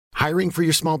Hiring for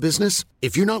your small business?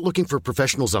 If you're not looking for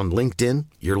professionals on LinkedIn,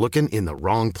 you're looking in the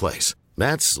wrong place.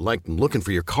 That's like looking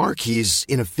for your car keys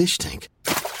in a fish tank.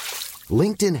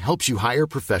 LinkedIn helps you hire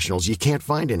professionals you can't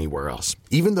find anywhere else,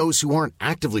 even those who aren't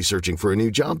actively searching for a new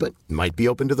job but might be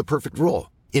open to the perfect role.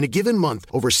 In a given month,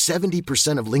 over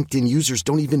 70% of LinkedIn users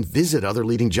don't even visit other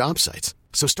leading job sites.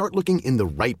 So start looking in the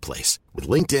right place. With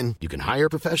LinkedIn, you can hire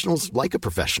professionals like a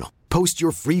professional. Post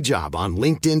your free job on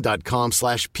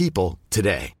linkedin.com/people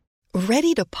today.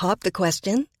 Ready to pop the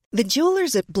question? The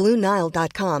jewelers at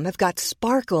BlueNile.com have got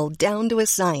sparkle down to a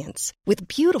science with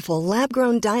beautiful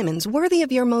lab-grown diamonds worthy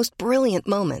of your most brilliant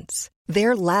moments.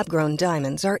 Their lab-grown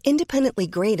diamonds are independently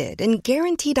graded and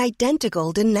guaranteed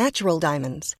identical to natural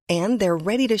diamonds, and they're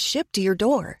ready to ship to your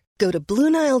door. Go to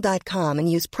BlueNile.com and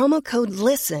use promo code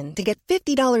LISTEN to get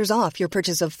 $50 off your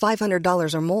purchase of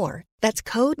 $500 or more. That's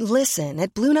code LISTEN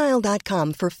at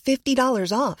BlueNile.com for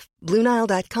 $50 off.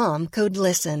 BlueNile.com, code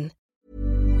LISTEN.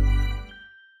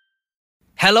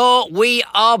 Hello, we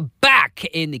are back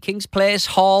in the King's Place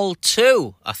Hall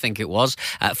 2, I think it was,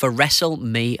 for Wrestle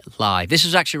Me Live. This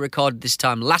was actually recorded this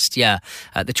time last year,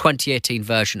 the 2018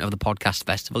 version of the Podcast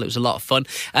Festival. It was a lot of fun.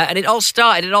 And it all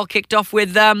kicked off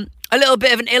with a little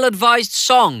bit of an ill-advised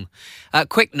song.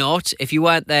 Quick note, if you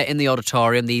weren't there in the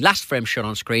auditorium, the last frame shown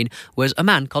on screen was a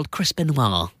man called Chris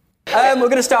Benoit. We're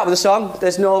going to start with a song.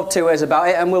 There's no two ways about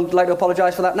it, and we'd like to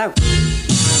apologise for that now.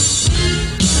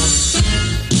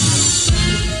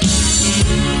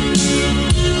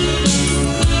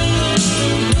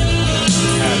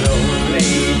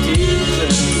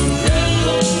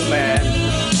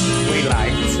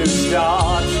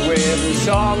 Start with a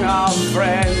song of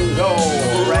friends.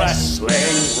 Oh, wrestling,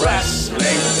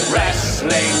 wrestling,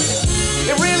 wrestling.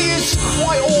 It really is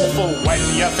quite awful when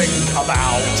you think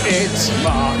about it.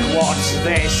 Mark, what's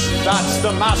this? That's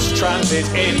the mass transit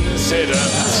incident.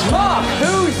 Mark,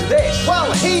 who's this?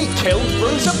 Well, he killed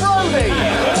Bruce Brody.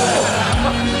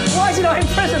 Why is he not in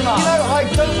prison, Mark? You know, I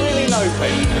don't really know,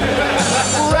 Pete.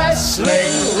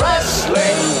 Wrestling,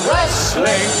 wrestling,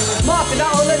 wrestling. Mark, did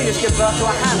that old lady just give birth to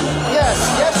a hand? Yes,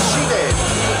 she did.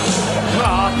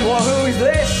 Mark, well, who's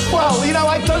this? Well, you know,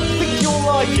 I don't think you'll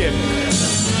like him.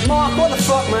 Mark, what the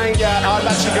fuck, mate? Yeah, I'm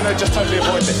actually going to just totally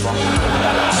avoid this one.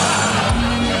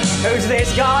 Who's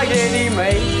this guy? Did he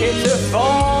make it to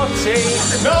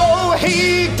 40? No,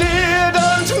 he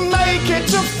didn't make it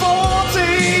to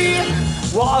 40.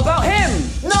 What about him?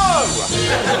 No.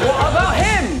 What about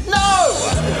him? No.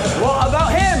 What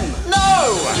about him?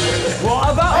 No.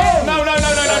 What about him? No.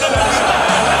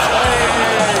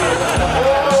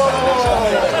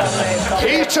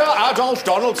 Peter Adolf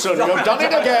Donaldson, you've done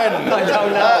it again. I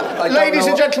don't know. Ladies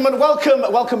and gentlemen,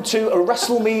 welcome to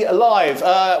Wrestle Me Live.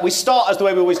 We start as the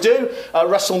way we always do.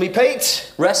 Wrestle Me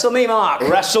Pete. Wrestle me, Mark.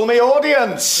 Wrestle Me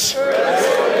Audience.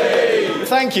 Wrestle Me.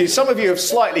 Thank you. Some of you have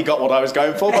slightly got what I was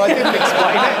going for, but I didn't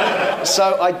explain it,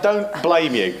 so I don't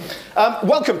blame you.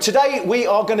 Welcome. Today we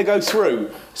are going to go through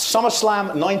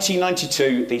SummerSlam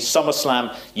 1992, the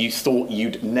SummerSlam you thought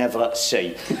you'd never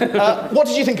see. What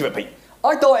did you think of it, Pete?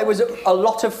 I thought it was a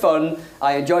lot of fun.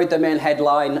 I enjoyed the main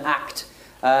headline act,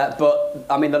 but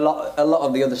I mean, a lot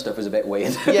of the other stuff was a bit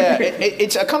weird. Yeah,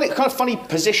 it's a kind of funny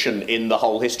position in the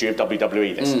whole history of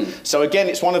WWE. This. So again,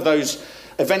 it's one of those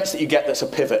events that you get that's a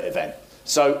pivot event.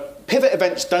 So pivot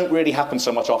events don't really happen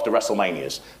so much after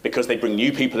WrestleManias because they bring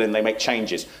new people in, they make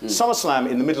changes. SummerSlam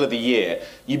in the middle of the year,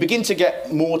 you begin to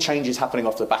get more changes happening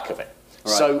off the back of it.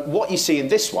 Right. So what you see in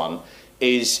this one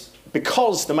is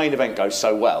because the main event goes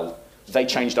so well, they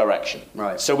change direction.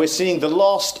 Right. So we're seeing the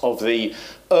last of the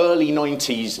early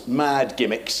 90s mad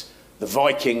gimmicks. The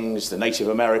Vikings, the Native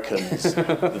Americans,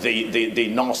 the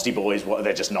nasty boys,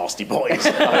 they're just nasty boys.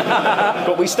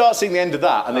 But we start seeing the end of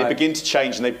that and they begin to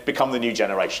change and they become the new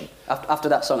generation. After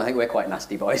that song, I think we're quite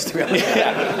nasty boys, to be honest.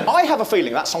 Yeah. I have a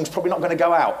feeling that song's probably not going to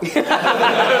go out. You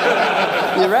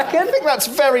reckon? I think that's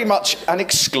very much an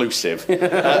exclusive.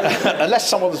 Unless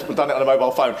someone's done it on a mobile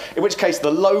phone, in which case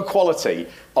the low quality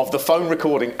of the phone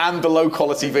recording and the low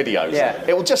quality videos,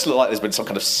 it will just look like there's been some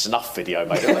kind of snuff video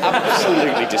made. It will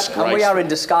absolutely disgraceful. And we are in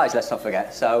disguise, let's not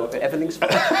forget, so everything's fine.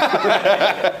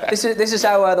 This is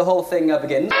how the whole thing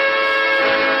begins.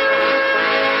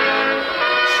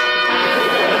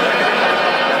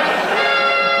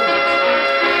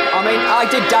 I mean, I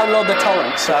did download the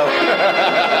torrent, so...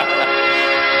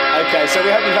 OK, so we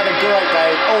hope you've had a great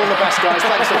day. All the best, guys.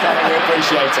 Thanks for coming. We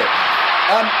appreciate it.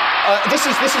 This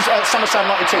is SummerSlam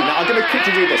 92. Now, I'm going to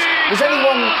quickly do this. Was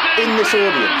anyone in this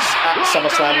audience at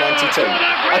SummerSlam 92?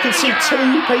 I can see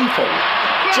 2 people.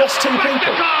 Just 2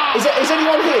 people. Is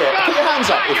anyone here? Put your hands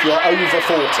up if you're over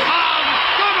 40.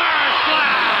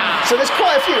 So there's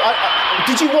quite a few.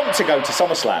 Did you want to go to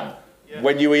SummerSlam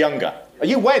when you were younger?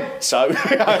 You went, so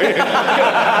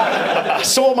I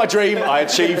saw my dream, I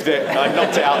achieved it, and I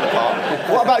knocked it out of the park.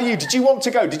 What about you? Did you want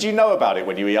to go? Did you know about it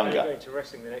when you were younger? I got into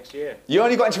wrestling the next year. You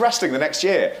only got into wrestling the next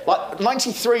year. Like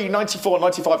 93, 94,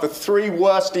 95, the 3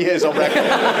 worst years on record.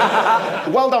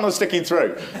 Well done on sticking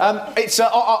through.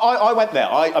 I went there.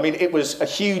 I mean, it was a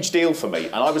huge deal for me,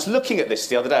 and I was looking at this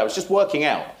the other day. I was just working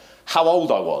out how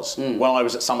old I was when I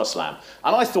was at SummerSlam,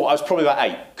 and I thought I was probably about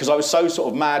 8 because I was so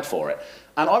sort of mad for it.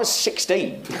 And I was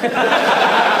 16.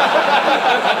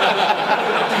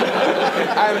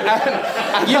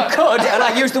 and You could, and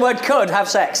I use the word could, have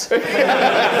sex.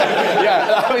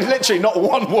 Yeah, I mean, literally not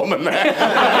one woman there.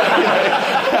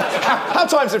 How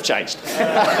times have changed.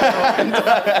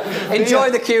 Enjoy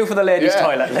the queue for the ladies'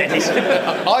 toilet, ladies.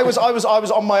 I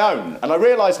was on my own, and I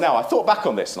realised now, I thought back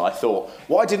on this, and I thought,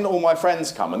 why didn't all my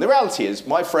friends come? And the reality is,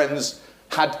 my friends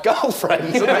had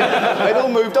girlfriends, and they'd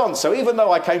all moved on. So even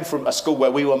though I came from a school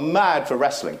where we were mad for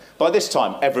wrestling, by this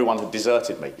time everyone had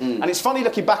deserted me. And it's funny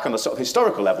looking back on a sort of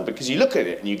historical level, because you look at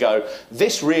it and you go,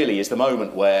 this really is the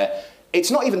moment where it's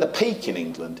not even the peak in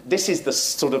England. This is the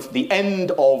sort of the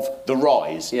end of the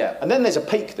rise. Yeah. And then there's a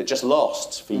peak that just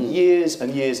lasts for years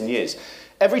and years and years.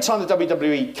 Every time the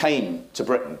WWE came to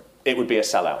Britain, it would be a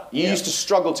sellout. You used to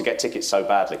struggle to get tickets so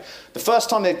badly. The first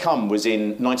time they'd come was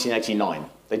in 1989.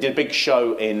 They did a big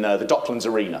show in the Docklands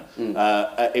Arena.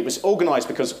 It was organised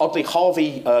because, oddly,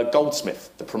 Harvey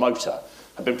Goldsmith, the promoter,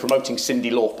 had been promoting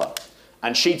Cyndi Lauper.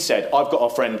 And she'd said, I've got a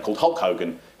friend called Hulk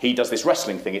Hogan. He does this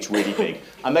wrestling thing. It's really big.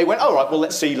 And they went, all right, well,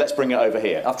 let's bring it over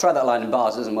here. I've tried that line in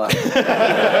bars. It doesn't work.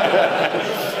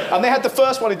 And they had the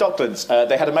first one in Docklands.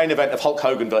 They had a main event of Hulk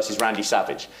Hogan versus Randy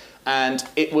Savage. And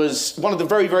it was one of the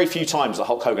very, very few times that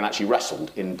Hulk Hogan actually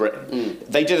wrestled in Britain.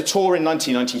 They did a tour in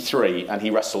 1993, and he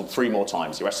wrestled 3 more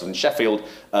times. He wrestled in Sheffield,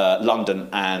 London,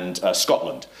 and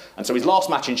Scotland. And so his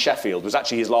last match in Sheffield was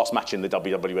actually his last match in the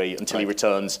WWE until he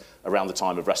returns around the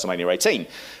time of WrestleMania 18.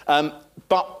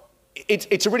 But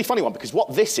it's a really funny one, because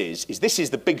what this is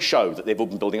the big show that they've all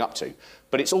been building up to.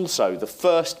 But it's also the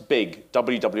first big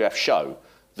WWF show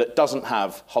that doesn't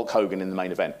have Hulk Hogan in the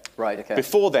main event. Right, okay.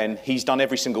 Before then, he's done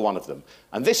every single one of them.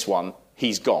 And this one,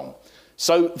 he's gone.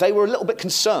 So they were a little bit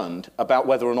concerned about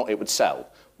whether or not it would sell.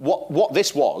 What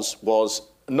this was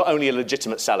not only a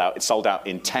legitimate sellout, it sold out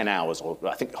in 10 hours, or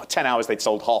I think 10 hours they'd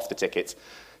sold half the tickets,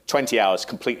 20 hours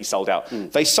completely sold out.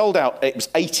 They sold out, it was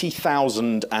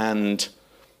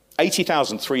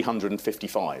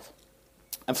 80,355.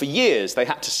 And for years, they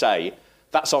had to say,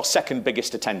 that's our second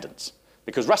biggest attendance.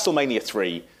 Because WrestleMania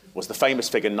 3 was the famous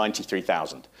figure,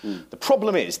 93,000. The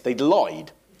problem is, they'd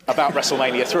lied about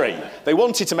WrestleMania 3. They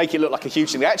wanted to make it look like a huge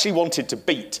thing. They actually wanted to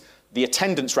beat the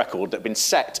attendance record that had been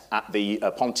set at the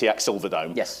Pontiac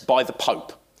Silverdome by the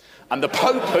Pope. And the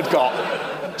Pope had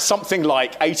got something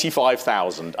like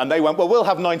 85,000. And they went, well, we'll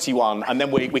have 91, and then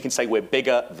we can say we're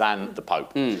bigger than the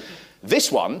Pope.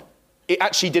 This one, it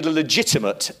actually did a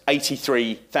legitimate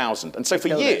 83,000. And so for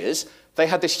years, they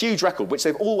had this huge record, which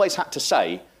they've always had to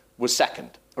say was second.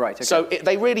 Right, okay. So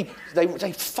they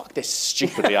fucked this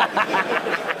stupidly up.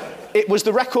 It was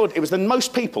the record, it was the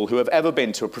most people who have ever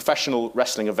been to a professional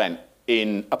wrestling event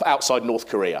outside North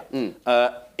Korea.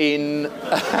 That's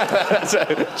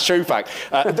a true fact.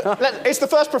 It's the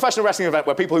first professional wrestling event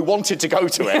where people who wanted to go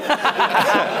to it.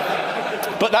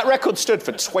 But that record stood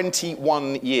for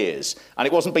 21 years, and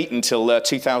it wasn't beaten until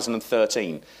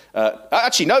 2013.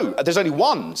 Actually, no, there's only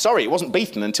one. Sorry, it wasn't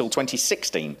beaten until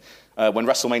 2016, when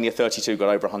WrestleMania 32 got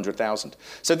over 100,000.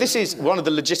 So this is one of the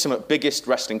legitimate biggest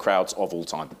wrestling crowds of all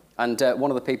time. And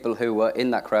one of the people who were in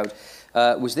that crowd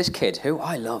was this kid, who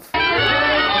I love.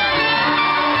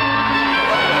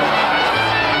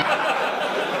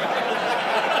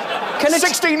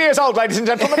 16 years old, ladies and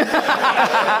gentlemen.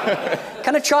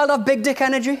 Can a child have big dick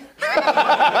energy?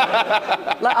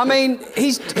 I mean,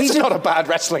 he's not a bad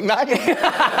wrestling name.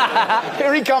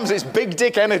 Here he comes, it's big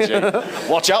dick energy.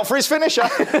 Watch out for his finisher.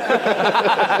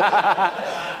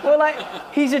 Well,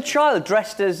 he's a child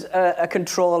dressed as a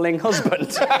controlling husband.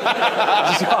 Which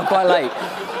is quite late.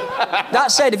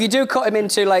 That said, if you do cut him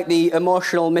into, the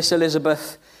emotional Miss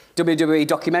Elizabeth WWE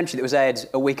documentary that was aired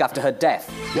a week after her death.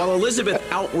 While Elizabeth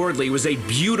outwardly was a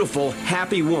beautiful,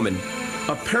 happy woman,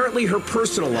 apparently her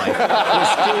personal life was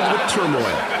filled with turmoil.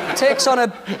 It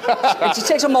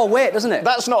takes on more weight, doesn't it?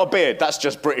 That's not a beard, that's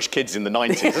just British kids in the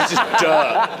 90s. That's just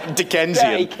dirt.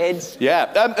 Dickensian. Dirty kids.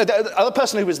 Yeah. The other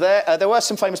person who was there were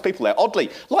some famous people there.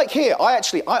 Oddly, like here, I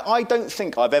don't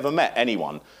think I've ever met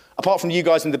anyone, apart from you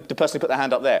guys and the person who put their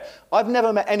hand up there, I've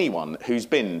never met anyone who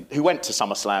went to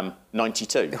SummerSlam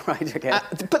 92. Right, okay.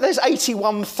 But there's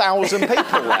 81,000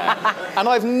 people there, and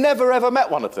I've never ever met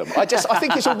one of them. I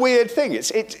think it's a weird thing.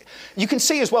 You can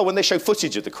see as well when they show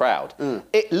footage of the crowd,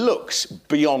 it looks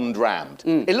beyond rammed.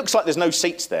 It looks like there's no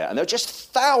seats there, and there are just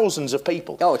thousands of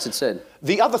people. Oh, it's insane.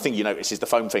 The other thing you notice is the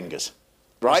foam fingers.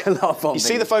 Right? A lot of foam you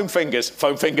see the foam fingers.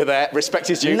 Foam finger there. Respect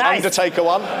is due. Nice. Undertaker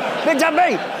one. Big time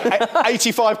me!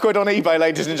 85 quid on eBay,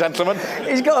 ladies and gentlemen.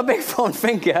 He's got a big foam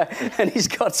finger and he's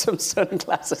got some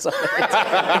sunglasses on it.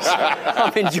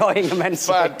 I'm enjoying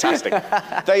immensely. Fantastic.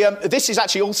 This is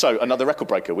actually also another record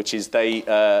breaker, which is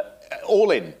All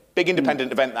In. Big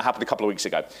independent event that happened a couple of weeks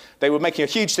ago. They were making a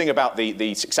huge thing about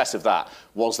the success of that,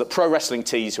 was that Pro Wrestling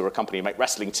Tees, who are a company who make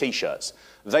wrestling T-shirts,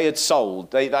 they had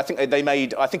sold, I think it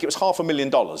was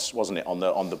 $500,000, wasn't it, on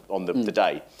the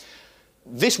day.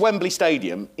 This Wembley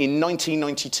Stadium, in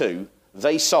 1992,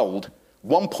 they sold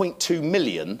 1.2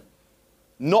 million,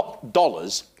 not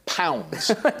dollars,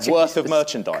 pounds worth of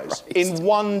merchandise. Christ. In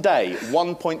one day,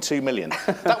 1.2 million.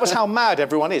 That was how mad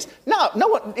everyone is. No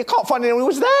one, you can't find anyone who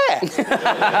was there.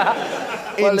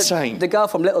 Well, insane. The girl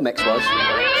from Little Mix was.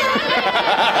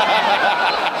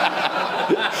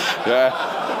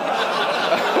 Yeah.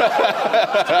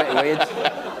 It's a bit weird.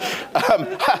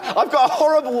 I've got a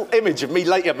horrible image of me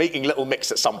later meeting Little Mix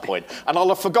at some point, and I'll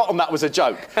have forgotten that was a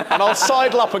joke. And I'll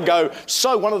sidle up and go,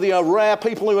 so one of the rare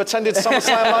people who attended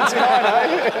SummerSlam 99,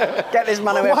 eh? Get this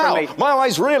man away from me. My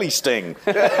eyes really sting.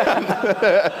 There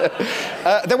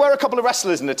were a couple of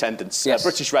wrestlers in attendance, yes.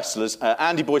 British wrestlers.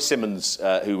 Andy Boy Simmons,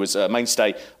 who was a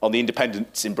mainstay on the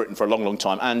independents in Britain for a long, long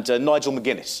time, and Nigel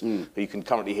McGuinness, who you can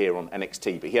currently hear on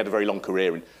NXT, but he had a very long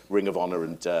career in Ring of Honor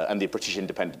and the British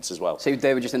independents as well. So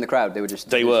they were just in the crowd?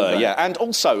 They were, yeah. And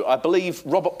also, I believe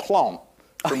Robert Plant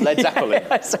from Led Zeppelin.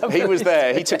 He was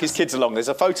there. He took his kids along. There's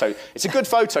a photo. It's a good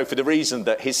photo for the reason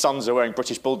that his sons are wearing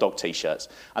British Bulldog T-shirts.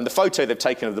 And the photo they've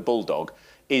taken of the Bulldog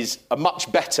is a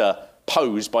much better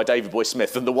pose by David Boy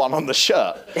Smith than the one on the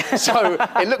shirt. So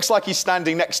it looks like he's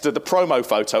standing next to the promo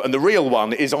photo, and the real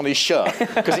one is on his shirt,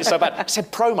 because it's so bad. I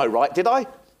said promo, right? Did I?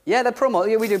 Yeah, the promo.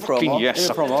 Yeah, we do promo. Yes,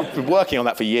 I've been working on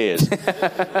that for years.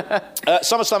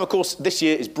 SummerSlam, of course, this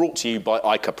year is brought to you by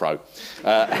Ica Pro.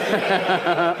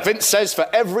 Vince says, for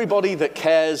everybody that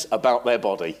cares about their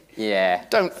body,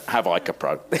 don't have Ica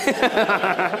Pro.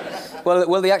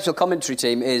 Well, the actual commentary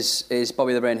team is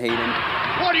Bobby the Brain Heenan.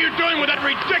 What are you doing with that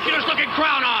ridiculous-looking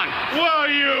crown on? Well,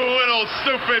 you little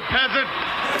stupid peasant.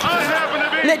 I happen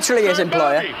to be literally his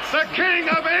employer. The King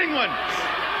of England.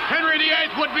 Henry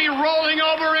VIII would be rolling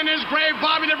over in his grave,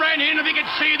 Bobby the Brain Heenan, if he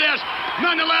could see this.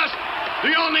 Nonetheless,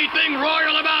 the only thing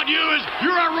royal about you is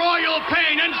you're a royal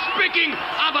pain. And speaking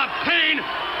of a pain,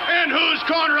 in whose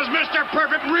corner is Mr.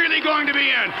 Perfect really going to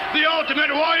be in? The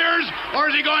Ultimate Warriors, or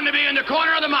is he going to be in the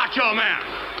corner of the Macho Man?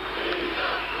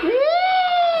 Woo!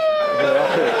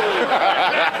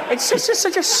 It's just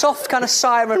such a soft kind of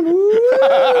siren. Woo!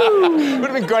 It would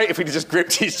have been great if he'd just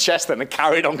gripped his chest then and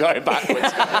carried on going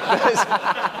backwards.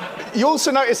 You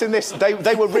also notice in this,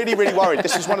 they were really, really worried.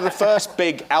 This was one of the first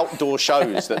big outdoor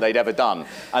shows that they'd ever done.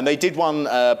 And they did one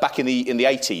back in the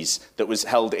 80s that was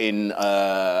held in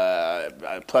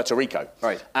Puerto Rico.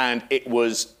 Right. And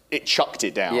it chucked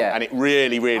it down, yeah. And it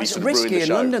really, really sort of ruined the show. Risky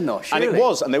in London, though, surely. And it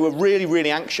was, and they were really, really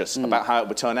anxious about how it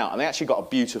would turn out, and they actually got a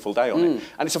beautiful day on it.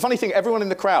 And it's a funny thing, everyone in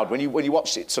the crowd, when you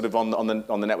watch it sort of on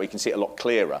the network, you can see it a lot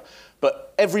clearer,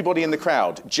 but everybody in the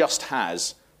crowd just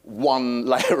has one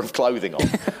layer of clothing on.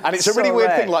 And it's a really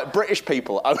weird thing, like British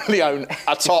people only own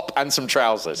a top and some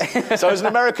trousers. So as an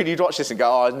American, you'd watch this and go,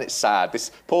 oh, isn't it sad?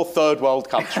 This poor third world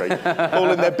country,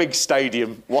 all in their big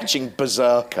stadium, watching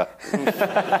Berserker.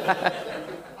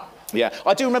 Yeah,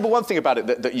 I do remember one thing about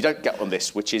it that you don't get on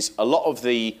this, which is a lot of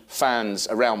the fans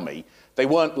around me, they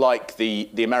weren't like the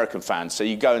American fans. So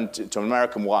you go into an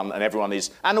American one and everyone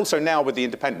is, and also now with the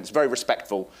independents, very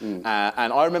respectful. And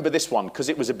I remember this one because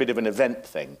it was a bit of an event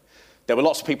thing. There were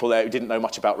lots of people there who didn't know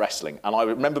much about wrestling. And I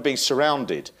remember being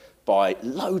surrounded by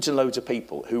loads and loads of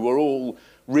people who were all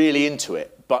really into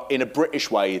it, but in a British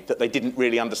way that they didn't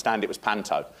really understand it was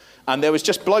panto. And there was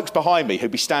just blokes behind me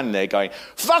who'd be standing there going,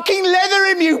 fucking leather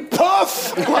him, you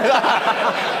puff!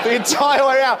 The entire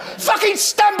way out. Fucking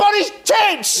stamp on his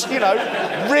tits! You know,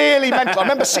 really mental. I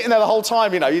remember sitting there the whole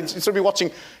time, you know, you'd sort of be watching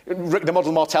Rick the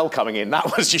Model Martel coming in.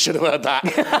 That was, you should have heard that.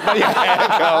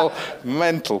 Yeah, girl,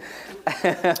 mental.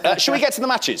 Shall we get to the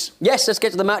matches? Yes, let's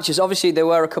get to the matches. Obviously, there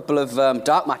were a couple of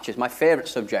dark matches. My favourite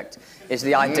subject is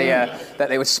the idea that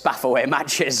they would spaff away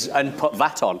matches and put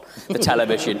that on the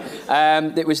television.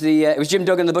 It was Jim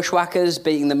Duggan and the Bushwhackers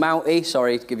beating the Mountie.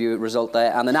 Sorry to give you a result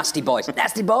there. And the Nasty Boys.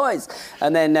 Nasty Boys!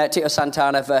 And then Tito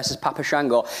Santana versus Papa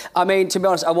Shango. I mean, to be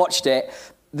honest, I watched it.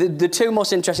 The two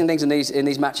most interesting things in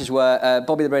these matches were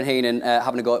Bobby the Brain Heenan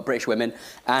having a go at British women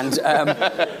and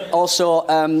also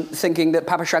thinking that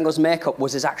Papa Shango's makeup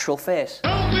was his actual face. I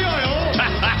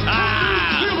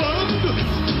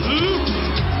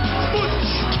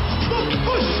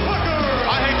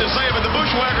hate to say it, but the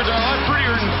Bushwhackers are a lot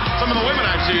prettier than some of the women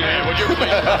I've seen here, would you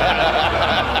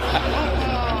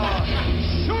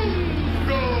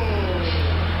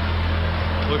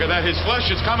Look at that, his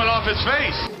flesh is coming off his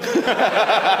face.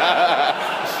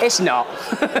 It's not.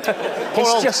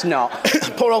 It's just not.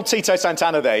 Poor old Tito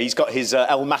Santana there, he's got his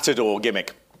El Matador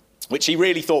gimmick, which he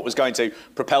really thought was going to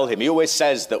propel him. He always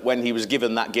says that when he was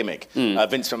given that gimmick,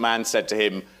 Vince McMahon said to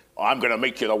him, I'm going to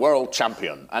make you the world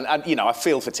champion. And, you know, I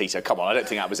feel for Tito. Come on, I don't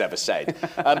think that was ever said.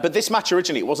 But this match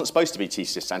originally, it wasn't supposed to be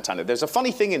Tito Santana. There's a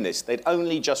funny thing in this. They'd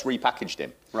only just repackaged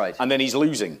him. Right. And then he's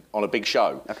losing on a big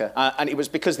show. Okay. And it was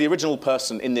because the original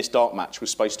person in this dark match was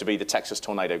supposed to be the Texas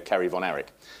Tornado, Kerry Von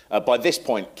Erich. By this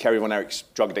point, Kerry Von Erich's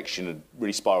drug addiction had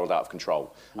really spiralled out of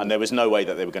control. And there was no way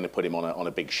that they were going to put him on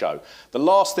a big show. The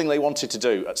last thing they wanted to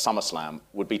do at SummerSlam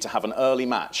would be to have an early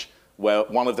match where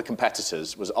one of the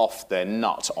competitors was off their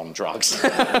nut on drugs.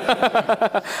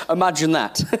 Imagine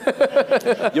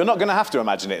that. You're not going to have to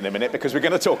imagine it in a minute because we're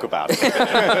going to talk about it.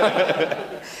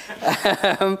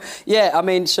 Yeah, I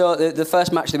mean, so the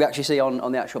first match that we actually see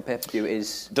on the actual pay-per-view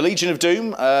is... The Legion of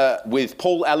Doom with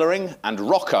Paul Ellering and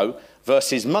Rocco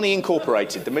versus Money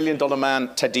Incorporated, the $1 Million Man,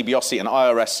 Ted DiBiase, and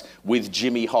IRS with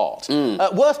Jimmy Hart.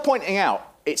 Worth pointing out,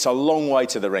 it's a long way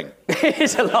to the ring.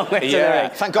 It's a long way to the ring.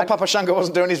 Thank God Papa Shango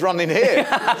wasn't doing his run in here.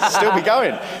 Still be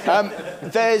going.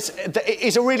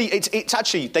 It's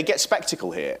actually, they get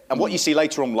spectacle here. And what you see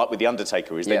later on, like with The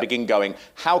Undertaker, is they begin going,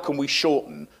 how can we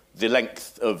shorten the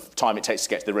length of time it takes to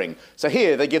get to the ring? So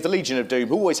here, they give the Legion of Doom,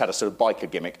 who always had a sort of biker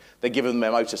gimmick, they give them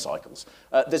their motorcycles.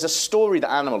 There's a story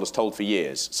that Animal has told for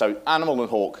years. So Animal and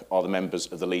Hawk are the members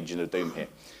of the Legion of Doom here.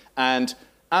 And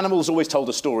Animal's always told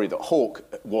a story that Hawk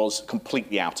was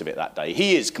completely out of it that day.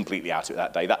 He is completely out of it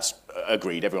that day. That's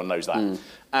agreed. Everyone knows that.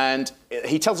 And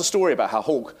he tells a story about how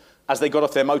Hawk, as they got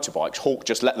off their motorbikes, Hawk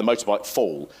just let the motorbike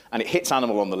fall and it hits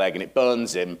Animal on the leg and it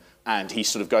burns him and he's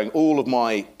sort of going, all of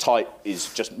my type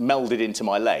is just melded into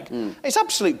my leg. It's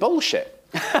absolute bullshit.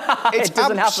 It's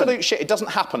absolute shit. It doesn't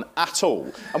happen at all.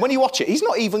 And when you watch it, he's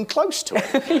not even close to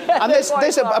it. And there's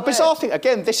a bizarre thing.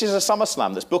 Again, this is a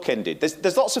SummerSlam that's bookended.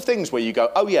 There's lots of things where you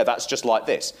go, oh yeah, that's just like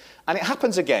this. And it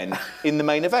happens again in the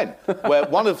main event, where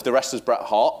one of the wrestlers, Bret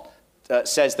Hart,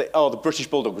 says that, the British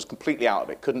Bulldog was completely out of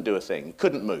it, couldn't do a thing,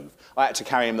 couldn't move. I had to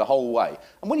carry him the whole way.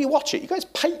 And when you watch it, you go, it's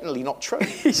patently not true.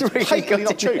 He's really patently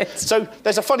not true. So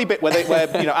there's a funny bit where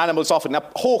Animal's often... Now,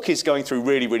 Hawk is going through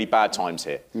really, really bad times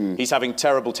here. He's having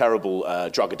terrible, terrible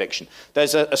drug addiction.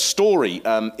 There's a story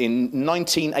in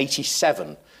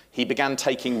 1987. He began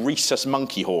taking rhesus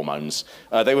monkey hormones.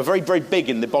 They were very, very big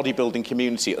in the bodybuilding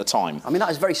community at the time. I mean, that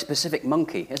is a very specific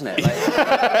monkey, isn't it?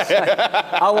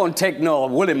 I won't take no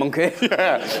woolly monkey.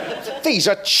 These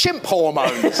are chimp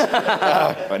hormones.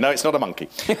 No, it's not a monkey.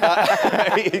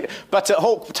 But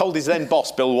Hawk told his then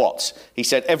boss, Bill Watts, he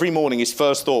said every morning his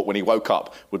first thought when he woke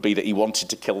up would be that he wanted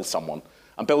to kill someone.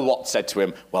 And Bill Watts said to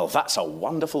him, well, that's a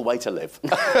wonderful way to live.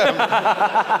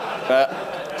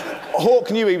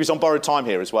 Hawk knew he was on borrowed time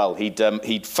here as well.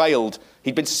 He'd failed.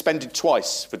 He'd been suspended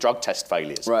twice for drug test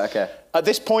failures. Right, OK. At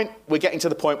this point, we're getting to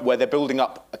the point where they're building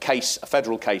up a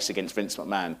federal case against Vince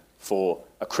McMahon for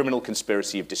a criminal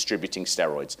conspiracy of distributing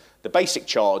steroids. The basic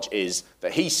charge is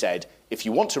that he said, if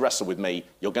you want to wrestle with me,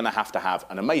 you're going to have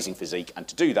an amazing physique, and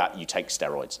to do that, you take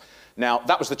steroids. Now,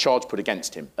 that was the charge put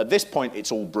against him. At this point,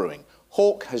 it's all brewing.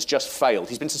 Hawk has just failed.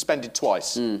 He's been suspended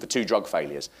twice for 2 drug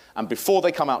failures. And before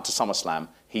they come out to SummerSlam,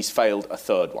 he's failed a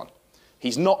 3rd one.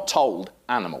 He's not told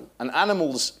Animal. And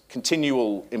Animal's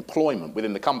continual employment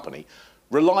within the company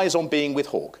relies on being with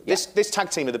Hawk. Yeah. This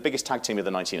tag team are the biggest tag team of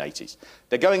the 1980s.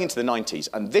 They're going into the 90s,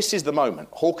 and this is the moment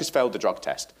Hawk has failed the drug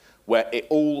test where it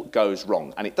all goes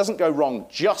wrong. And it doesn't go wrong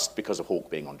just because of Hawk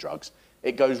being on drugs.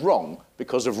 It goes wrong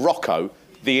because of Rocco,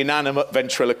 the inanimate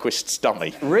ventriloquist's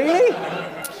dummy. Really?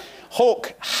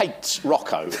 Hawk hates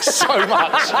Rocco so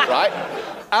much, right?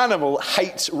 Animal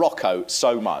hates Rocco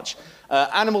so much.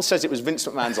 Animal says it was Vince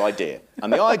McMahon's idea.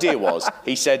 And the idea was,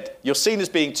 he said, you're seen as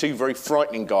being two very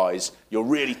frightening guys. You're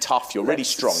really tough. You're really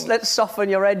strong. Let's soften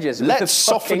your edges. Let's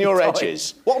soften your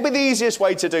edges. What would be the easiest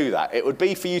way to do that? It would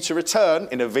be for you to return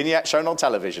in a vignette shown on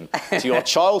television to your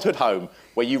childhood home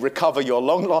where you recover your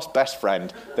long-lost best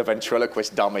friend, the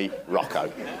ventriloquist dummy, Rocco.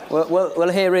 Well,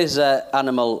 here is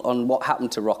Animal on what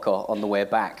happened to Rocco on the way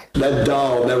back. That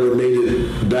doll never made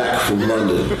it back from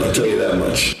London, I'll tell you that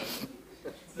much.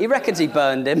 He reckons he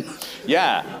burned him.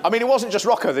 Yeah. I mean, it wasn't just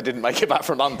Rocco that didn't make it back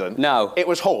from London. No. It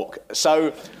was Hawk.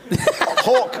 So,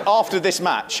 Hawk, after this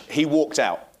match, he walked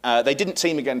out. They didn't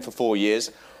team again for 4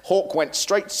 years. Hawk went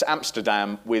straight to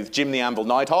Amsterdam with Jim the Anvil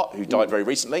Neidhart, who died very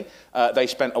recently. They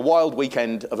spent a wild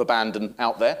weekend of abandon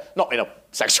out there. Not in a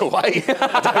sexual way,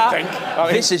 I don't think. I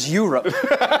mean, this is Europe.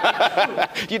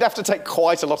 You'd have to take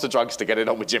quite a lot of drugs to get it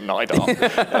on with Jim Neidhart,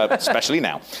 especially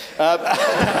now.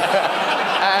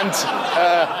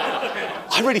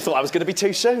 I really thought I was going to be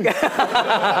too soon.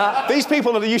 These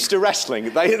people that are used to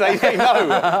wrestling, they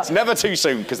know it's never too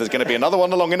soon because there's going to be another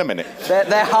one along in a minute.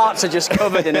 Their hearts are just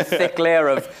covered in a thick layer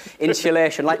of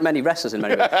insulation, like many wrestlers in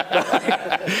many ways.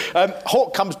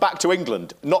 Hawk comes back to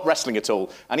England, not wrestling at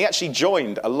all, and he actually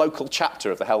joined a local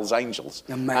chapter of the Hells Angels.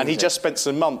 Amazing. And he just spent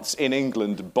some months in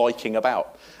England biking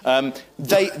about.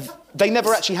 They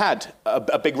never actually had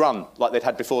a big run like they'd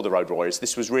had before the Road Warriors.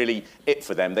 This was really it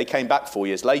for them. They came back 4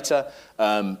 years later,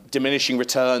 diminishing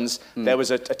returns. There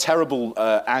was a terrible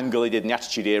angle he did in the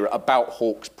Attitude Era about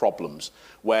Hawk's problems,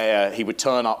 where he would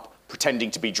turn up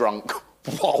pretending to be drunk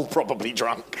while probably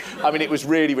drunk. I mean, it was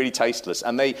really, really tasteless.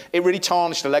 And it really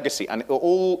tarnished the legacy. And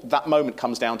all that moment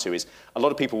comes down to is a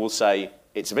lot of people will say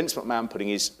it's Vince McMahon putting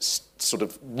his sort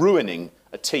of ruining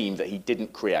a team that he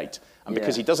didn't create. And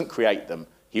because he doesn't create them,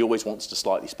 he always wants to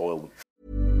slightly spoil them.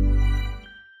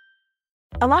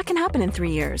 A lot can happen in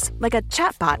 3 years, like a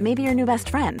chatbot may be your new best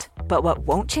friend. But what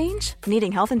won't change?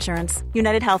 Needing health insurance.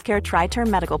 United Healthcare Tri-Term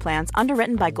Medical Plans,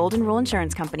 underwritten by Golden Rule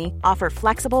Insurance Company, offer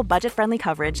flexible, budget-friendly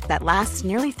coverage that lasts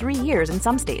nearly 3 years in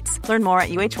some states. Learn more at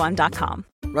UH1.com.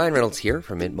 Ryan Reynolds here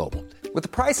from Mint Mobile. With the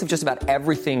price of just about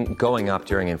everything going up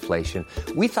during inflation,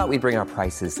 we thought we'd bring our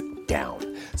prices down.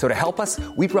 So to help us,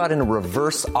 we brought in a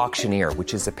reverse auctioneer,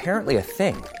 which is apparently a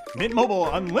thing. Mint Mobile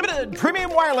Unlimited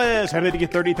Premium Wireless. How to get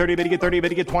 30, 30, bit to get 30, bit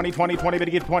to get 20, 20, 20, bit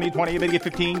to get 20, 20, bit to get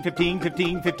 15, 15,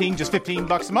 15, 15, just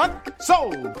 $15 a month?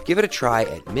 Sold! Give it a try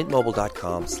at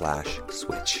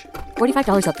mintmobile.com/switch.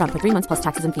 $45 up front for 3 months plus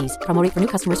taxes and fees. Promo rate for new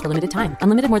customers for limited time.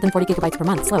 Unlimited more than 40 gigabytes per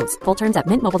month. Slows full terms at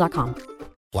mintmobile.com.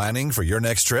 Planning for your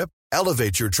next trip?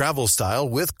 Elevate your travel style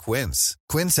with Quince.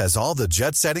 Quince has all the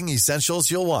jet-setting essentials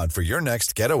you'll want for your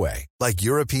next getaway, like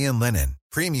European linen,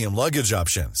 premium luggage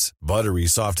options, buttery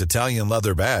soft Italian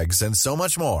leather bags, and so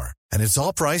much more. And it's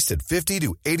all priced at 50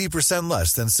 to 80%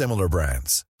 less than similar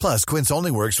brands. Plus, Quince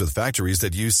only works with factories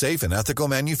that use safe and ethical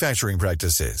manufacturing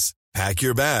practices. Pack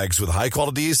your bags with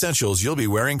high-quality essentials you'll be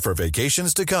wearing for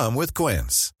vacations to come with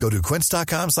Quince. Go to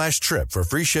quince.com/trip for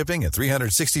free shipping and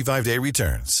 365-day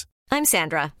returns. I'm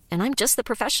Sandra, and I'm just the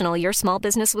professional your small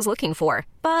business was looking for.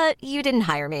 But you didn't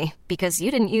hire me because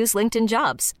you didn't use LinkedIn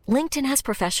Jobs. LinkedIn has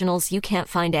professionals you can't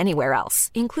find anywhere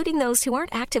else, including those who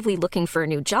aren't actively looking for a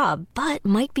new job, but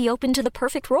might be open to the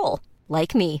perfect role,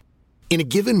 like me. In a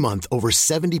given month, over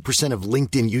 70% of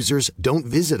LinkedIn users don't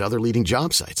visit other leading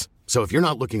job sites. So if you're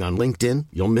not looking on LinkedIn,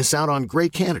 you'll miss out on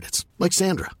great candidates like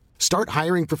Sandra. Start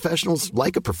hiring professionals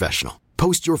like a professional.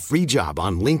 Post your free job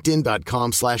on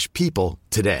linkedin.com/people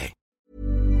today.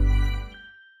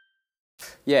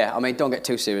 Yeah, I mean, don't get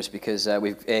too serious because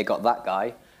we've got that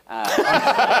guy.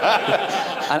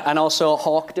 And also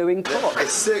Hawk doing coke.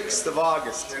 It's 6th of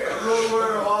August.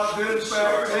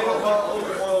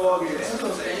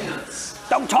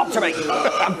 Don't talk to me.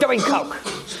 I'm doing coke.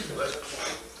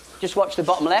 Just watch the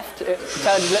bottom left.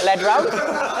 Turn his little head round.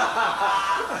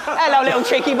 Hello, little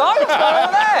cheeky boy. What's going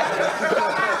on there?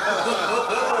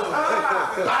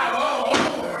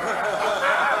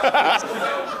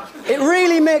 It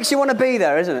really makes you want to be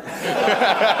there, isn't it?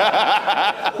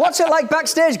 What's it like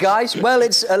backstage, guys? Well,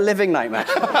 it's a living nightmare.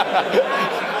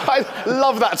 I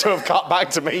love that to have cut back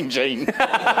to Mean Gene.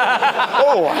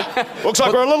 Oh, looks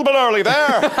like we're a little bit early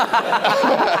there.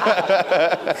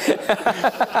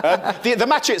 The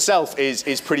match itself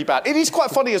is pretty bad. It is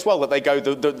quite funny as well that they go,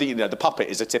 the puppet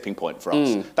is a tipping point for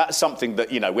us. That's something that,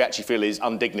 we actually feel is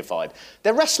undignified.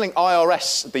 They're wrestling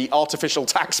IRS, the artificial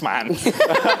tax man,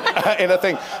 in a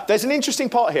thing. There's an interesting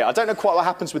part here. I don't know quite what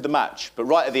happens with the match, but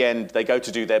right at the end, they go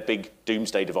to do their big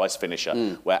Doomsday Device finisher,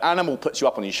 where Animal puts you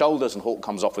up on his shoulders and Hawk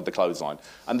comes off with the clothesline.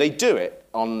 And they do it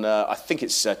on, I think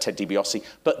it's Ted DiBiase,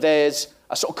 but there's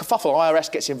a sort of kerfuffle.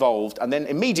 IRS gets involved, and then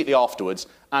immediately afterwards,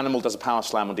 Animal does a power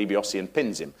slam on DiBiase and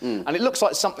pins him. And it looks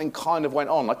like something kind of went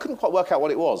on. I couldn't quite work out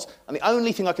what it was. And the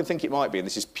only thing I can think it might be, and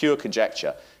this is pure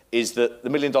conjecture, is that the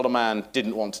 $1 Million Man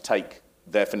didn't want to take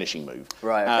their finishing move.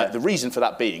 Right, okay. The reason for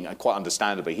that being, and quite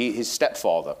understandably, his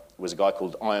stepfather was a guy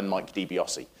called Iron Mike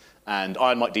DiBiase. And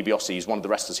Iron Mike DiBiase is one of the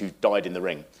wrestlers who died in the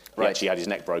ring. He actually had his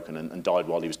neck broken and died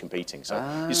while he was competing. So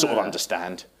you sort of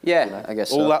understand. Yeah, I guess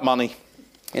so. All that money.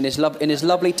 In his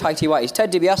lovely tighty white. He's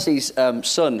Ted DiBiase's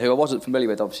son, who I wasn't familiar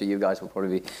with. Obviously, you guys will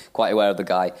probably be quite aware of the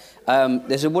guy.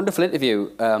 There's a wonderful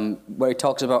interview where he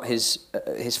talks about his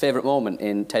favourite moment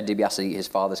in Ted DiBiase, his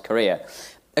father's career.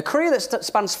 A career that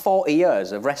spans 40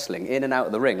 years of wrestling in and out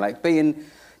of the ring, like being,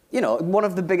 one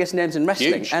of the biggest names in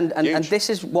wrestling. Huge. And this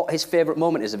is what his favourite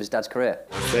moment is of his dad's career.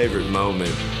 My favourite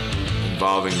moment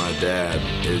involving my dad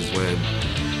is when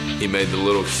he made the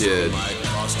little kid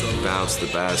bounce the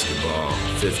basketball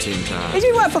 15 times. He's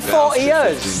been working for 40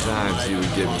 years. 15 times, he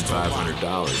would give him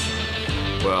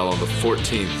 $500. Well, on the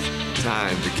 14th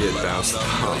time the kid bounced the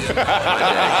ball, my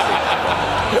dad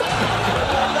kicked the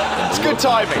ball. It's good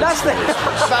timing. That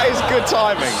is good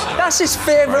timing. That's his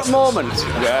favourite moment.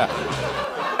 Yeah.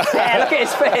 Yeah, look at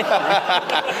his face.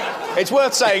 It's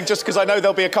worth saying, just because I know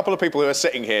there'll be a couple of people who are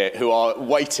sitting here who are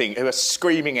waiting, who are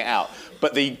screaming it out,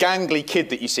 but the gangly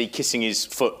kid that you see kissing his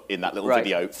foot in that little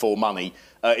video for money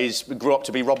grew up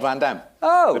to be Rob Van Dam.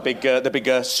 Oh. The big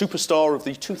superstar of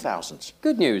the 2000s.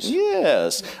 Good news.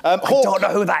 Yes. I don't know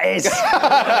who that is.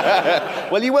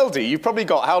 Well, you will do. You've probably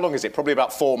got, how long is it? Probably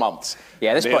about 4 months.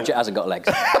 Yeah, this project hasn't got legs.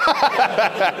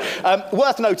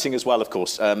 Worth noting as well, of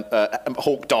course,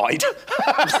 Hawk died.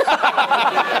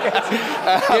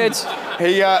 Good.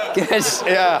 He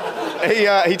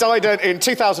died in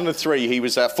 2003. He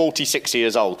was 46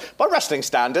 years old. By wrestling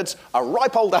standards, a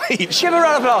ripe old age. Give a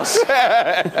round of applause.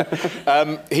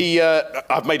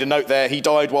 I've made a note there. He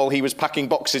died while he was packing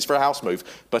boxes for a house move,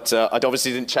 but I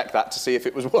obviously didn't check that to see if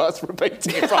it was worth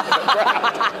repeating in front of the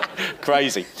crowd.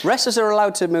 Crazy. Wrestlers are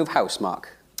allowed to move house, Mark.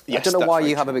 Yes, I don't know why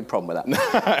you have a big problem with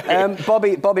that.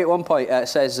 Bobby at one point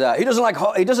says he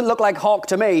doesn't look like Hawk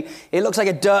to me. He looks like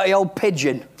a dirty old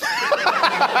pigeon,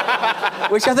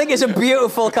 which I think is a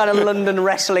beautiful kind of London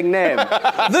wrestling name.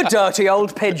 The dirty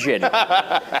old pigeon.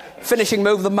 Finishing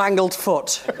move, the mangled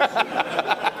foot.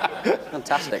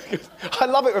 Fantastic. I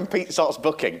love it when Pete starts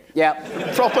booking.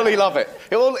 Yeah. Properly love it.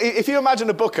 If you imagine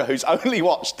a booker who's only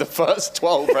watched the first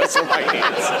 12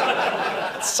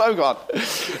 WrestleManias, it's so good.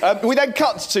 We then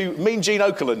cut to Mean Gene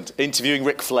Okerlund interviewing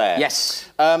Ric Flair. Yes.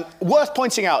 Worth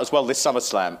pointing out as well, this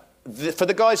SummerSlam, for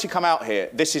the guys who come out here,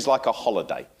 this is like a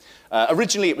holiday.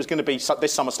 Originally, it was going to be,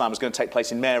 this SummerSlam was going to take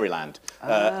place in Maryland.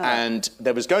 And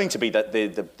there was going to be that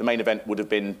the main event would have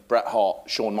been Bret Hart,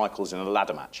 Shawn Michaels in a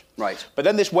ladder match. Right. But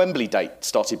then this Wembley date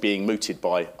started being mooted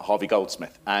by Harvey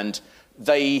Goldsmith. And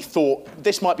they thought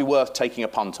this might be worth taking a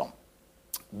punt on.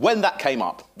 When that came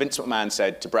up, Vince McMahon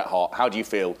said to Bret Hart, how do you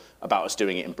feel about us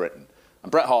doing it in Britain?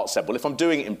 And Bret Hart said, well, if I'm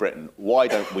doing it in Britain, why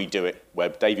don't we do it where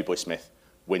Davey Boy Smith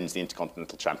wins the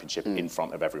Intercontinental Championship in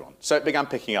front of everyone? So it began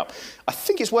picking up. I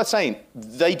think it's worth saying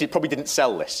they probably didn't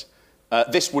sell this.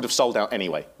 This would have sold out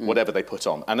anyway, whatever they put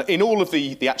on. And in all of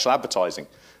the actual advertising,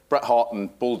 Bret Hart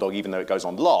and Bulldog, even though it goes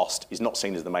on last, is not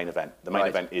seen as the main event. The main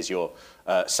event is your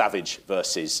Savage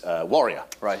versus Warrior.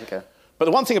 Right, okay. But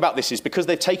the one thing about this is because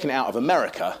they've taken it out of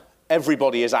America,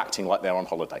 everybody is acting like they're on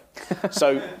holiday.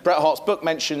 So Bret Hart's book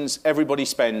mentions everybody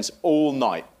spends all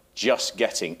night just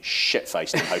getting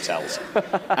shit-faced in hotels.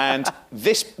 And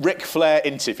this Ric Flair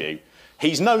interview,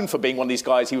 he's known for being one of these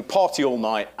guys, he would party all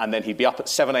night and then he'd be up at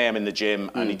 7 a.m. in the gym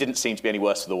and he didn't seem to be any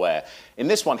worse for the wear. In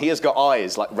this one, he has got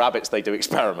eyes like rabbits they do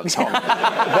experiments on.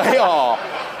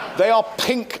 They are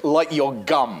pink like your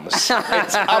gums.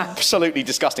 It's absolutely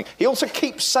disgusting. He also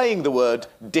keeps saying the word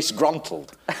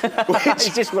disgruntled. Which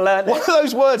He's just learned one of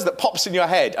those words that pops in your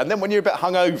head, and then when you're a bit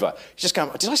hungover, you just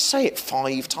go, did I say it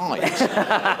 5 times?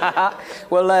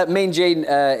 Well, Mean Gene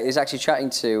is actually chatting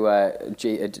to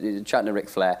Ric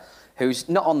Flair, who's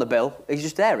not on the bill. He's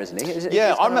just there, isn't he?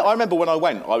 I remember when I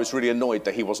went, I was really annoyed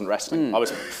that he wasn't wrestling. I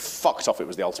was fucked off it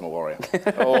was the Ultimate Warrior.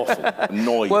 Awful.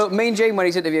 Annoyed. Well, Mean Gene, when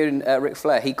he's interviewing Ric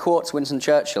Flair, he quotes Winston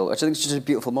Churchill, which I think is just a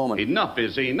beautiful moment. Enough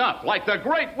is enough. Like the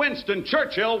great Winston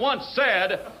Churchill once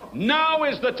said, now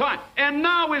is the time, and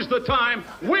now is the time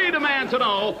we demand to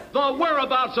know the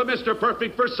whereabouts of Mr.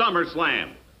 Perfect for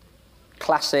SummerSlam.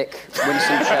 Classic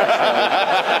Winston Churchill.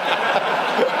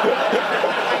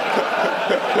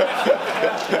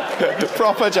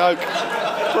 Proper joke.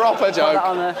 Proper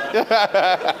joke.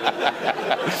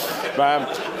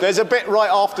 There's a bit right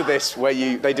after this where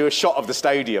they do a shot of the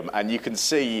stadium and you can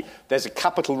see there's a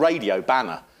Capital Radio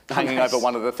banner hanging over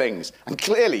one of the things. And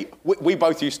clearly, we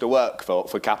both used to work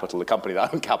for Capital, the company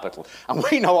that owned Capital, and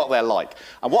we know what they're like.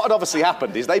 And what had obviously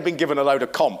happened is they'd been given a load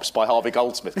of comps by Harvey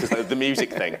Goldsmith, because of the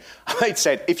music thing. And they'd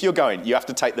said, if you're going, you have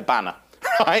to take the banner.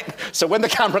 Right? So when the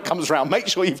camera comes round, make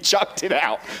sure you've chucked it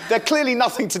out. They're clearly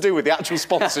nothing to do with the actual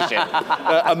sponsorship.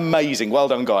 Amazing. Well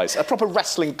done, guys. A proper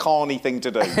wrestling carny thing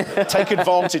to do. Take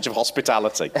advantage of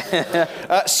hospitality.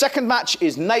 Second match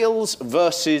is Nails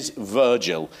versus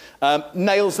Virgil.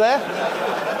 Nails there?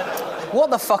 What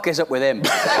the fuck is up with him?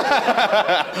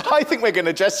 I think we're going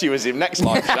to dress you as him next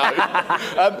live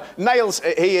show. Nails,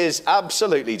 he is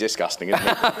absolutely disgusting,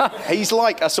 isn't he? He's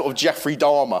like a sort of Jeffrey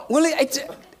Dahmer. Well,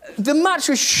 the match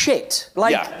was shit.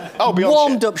 Like,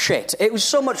 warmed up shit. It was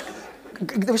so much...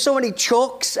 There were so many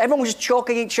chokes. Everyone was just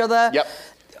choking each other. Yep.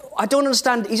 I don't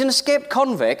understand. He's an escaped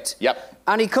convict. Yep.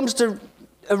 And he comes to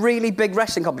a really big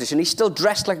wrestling competition. He's still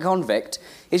dressed like a convict.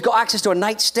 He's got access to a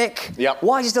nightstick. Yep.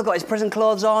 Why has he still got his prison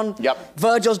clothes on? Yep.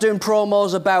 Virgil's doing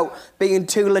promos about being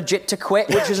too legit to quit,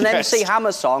 which was an Yes. MC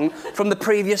Hammer song from the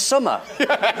previous summer.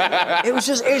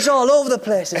 It's all over the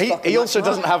place. He also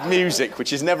doesn't have music,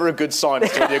 which is never a good sign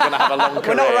as to whether you're going to have a long career.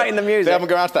 We're not writing the music. They haven't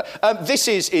gone out to that. This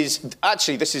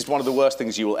is one of the worst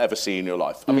things you will ever see in your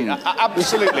life. I mean,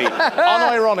 absolutely,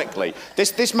 unironically.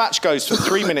 This match goes for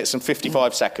 3 minutes and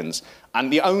 55 seconds,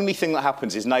 and the only thing that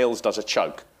happens is Nails does a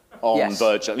choke on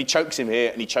Virgil. And he chokes him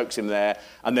here and he chokes him there,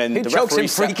 and then he the chokes him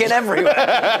referee freaking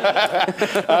everywhere.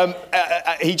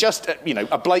 He just,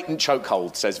 a blatant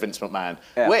chokehold, says Vince McMahon,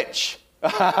 which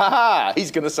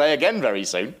he's going to say again very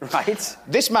soon. Right.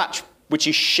 This match, which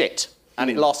is shit,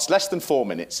 and it lasts less than 4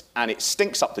 minutes, and it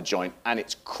stinks up the joint, and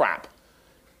it's crap,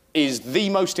 is the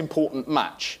most important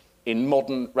match in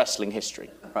modern wrestling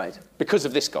history. Right. Because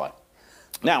of this guy.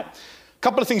 Now, a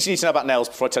couple of things you need to know about Nails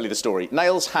before I tell you the story.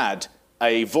 Nails had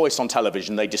a voice on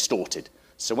television they distorted.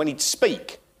 So when he'd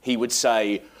speak, he would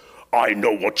say, "I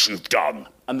know what you've done."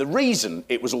 And the reason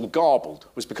it was all garbled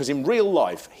was because in real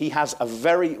life, he has a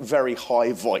very, very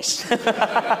high voice.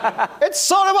 It's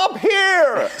sort of up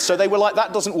here! So they were like,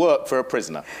 that doesn't work for a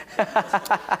prisoner.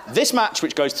 This match,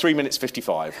 which goes 3 minutes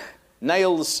 55,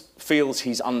 Nails feels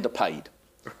he's underpaid.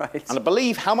 Right. And I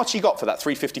believe how much he got for that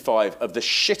 355 of the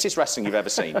shittest wrestling you've ever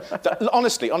seen. That,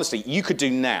 honestly, you could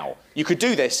do now. You could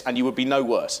do this and you would be no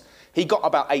worse. He got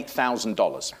about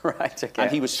 $8,000. Right, okay. And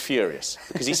he was furious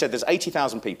because he said, there's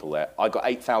 80,000 people there. I got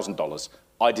 $8,000.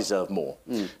 I deserve more.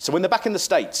 So when they're back in the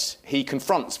States, he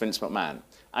confronts Vince McMahon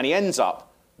and he ends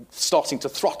up starting to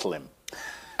throttle him.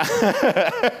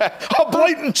 A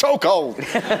blatant chokehold.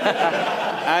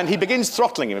 And he begins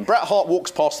throttling him. And Bret Hart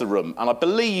walks past the room, and I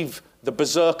believe the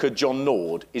berserker John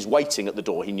Nord is waiting at the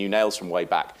door. He knew Nails from way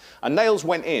back. And Nails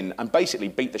went in and basically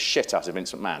beat the shit out of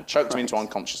Vince McMahon, choked him into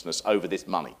unconsciousness over this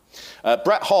money.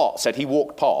 Bret Hart said he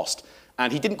walked past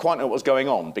and he didn't quite know what was going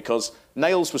on because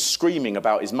Nails was screaming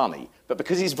about his money, but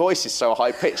because his voice is so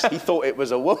high-pitched, he thought it was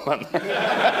a woman.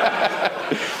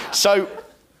 So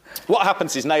what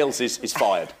happens is Nails is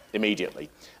fired immediately.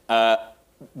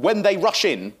 When they rush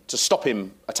in to stop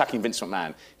him attacking Vince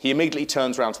McMahon, he immediately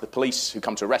turns around to the police who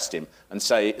come to arrest him and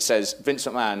says, Vince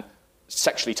McMahon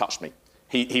sexually touched me.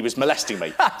 He was molesting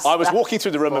me. I was walking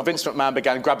through the room and Vince McMahon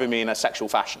began grabbing me in a sexual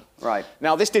fashion. Right.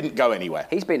 Now, this didn't go anywhere.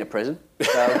 He's been to prison.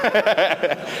 So.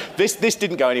 This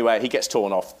didn't go anywhere. He gets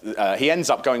torn off. He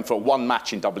ends up going for one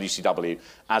match in WCW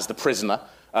as the prisoner.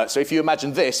 So if you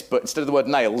imagine this, but instead of the word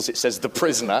Nails, it says the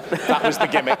prisoner. That was the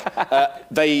gimmick.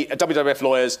 WWF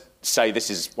lawyers say this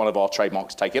is one of our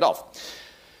trademarks, take it off.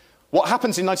 What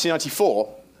happens in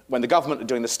 1994, when the government are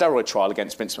doing the steroid trial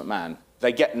against Vince McMahon,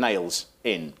 they get Nails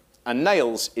in. And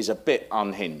Nails is a bit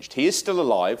unhinged. He is still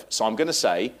alive, so I'm going to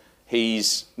say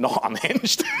he's not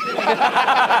unhinged.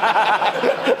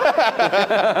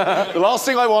 The last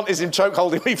thing I want is him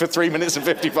chokeholding me for 3 minutes and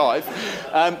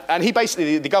 55. And he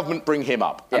basically, the government bring him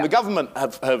up. And the government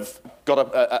have got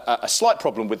a slight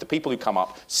problem with the people who come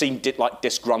up seem like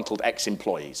disgruntled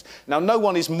ex-employees. Now, no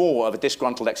one is more of a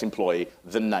disgruntled ex-employee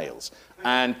than Nails.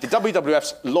 And the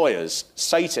WWF's lawyers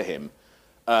say to him,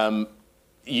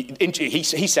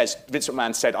 he says, Vince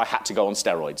McMahon said, I had to go on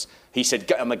steroids. He said,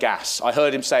 get on the gas. I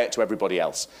heard him say it to everybody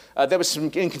else. There was some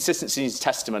inconsistencies in his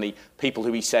testimony. People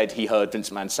who he said he heard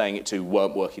Vince McMahon saying it to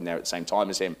weren't working there at the same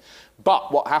time as him.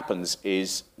 But what happens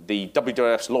is the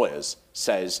WWF's lawyers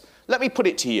says, let me put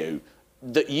it to you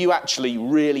that you actually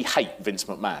really hate Vince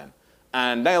McMahon.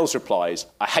 And Nails replies,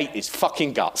 I hate his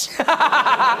fucking guts.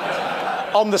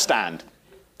 On the stand.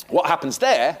 What happens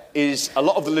there is a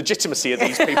lot of the legitimacy of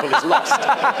these people is lost.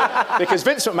 Because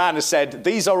Vince McMahon has said,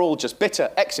 these are all just bitter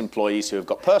ex-employees who have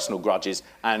got personal grudges,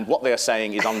 and what they are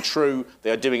saying is untrue.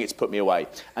 They are doing it to put me away.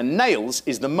 And Nails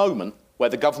is the moment where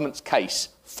the government's case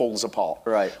falls apart.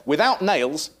 Right. Without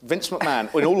nails, Vince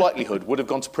McMahon, in all likelihood, would have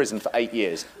gone to prison for 8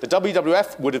 years. The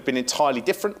WWF would have been entirely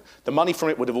different. The money from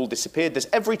it would have all disappeared. There's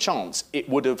every chance it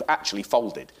would have actually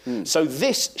folded. So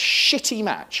this shitty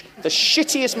match, the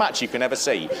shittiest match you can ever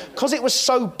see, because it was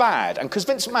so bad and because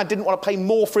Vince McMahon didn't want to pay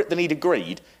more for it than he'd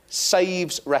agreed,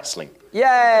 saves wrestling.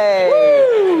 Yay!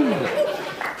 Woo!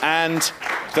 And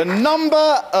the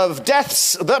number of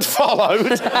deaths that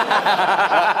followed...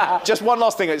 just one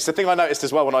last thing. It's the thing I noticed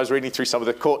as well when I was reading through some of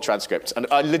the court transcripts, and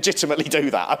I legitimately do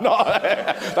that. I'm not...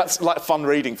 That's like fun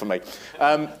reading for me.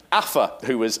 Afa,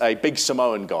 who was a big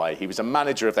Samoan guy, he was a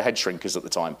manager of the Head Shrinkers at the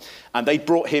time, and they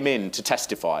brought him in to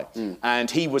testify, and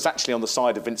he was actually on the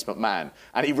side of Vince McMahon,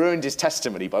 and he ruined his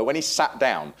testimony by when he sat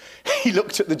down, he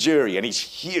looked at the jury, and he's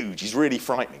huge, he's really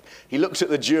frightening. He looked at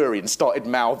the jury and started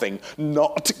mouthing,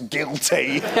 "Not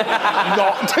guilty."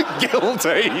 Not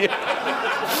guilty.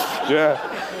 Yeah.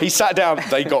 He sat down,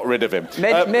 they got rid of him.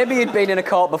 Maybe he'd been in a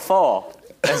court before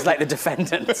as like the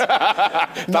defendant.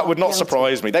 That would not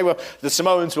surprise me. The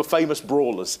Samoans were famous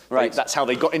brawlers. Right. That's how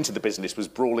they got into the business, was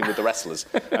brawling with the wrestlers.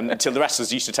 And until the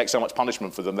wrestlers used to take so much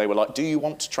punishment for them, they were like, "Do you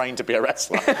want to train to be a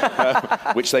wrestler?"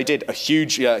 Which they did. A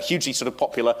hugely sort of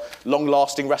popular,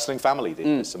 long-lasting wrestling family,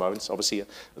 the Samoans. Obviously,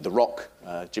 The Rock,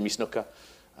 Jimmy Snuka.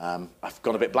 I've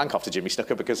gone a bit blank after Jimmy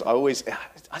Snuka because I always...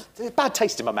 bad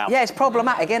taste in my mouth. Yeah, it's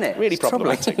problematic, isn't it? Really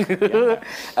problematic.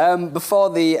 Before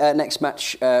the next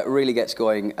match really gets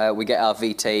going, we get our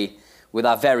VT with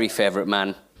our very favourite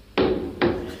man.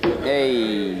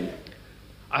 Hey.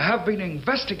 I have been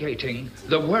investigating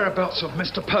the whereabouts of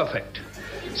Mr. Perfect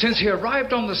since he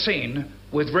arrived on the scene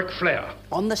with Ric Flair.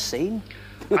 On the scene?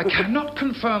 I cannot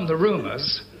confirm the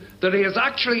rumours that he is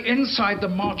actually inside the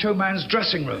Macho Man's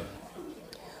dressing room.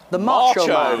 The Macho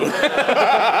Man.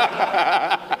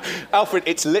 Alfred,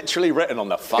 it's literally written on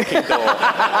the fucking door.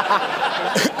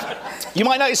 You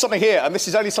might notice something here, and this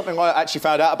is only something I actually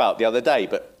found out about the other day,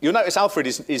 but you'll notice Alfred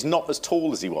is not as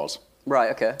tall as he was.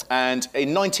 Right, OK. And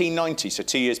in 1990, so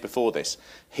 2 years before this,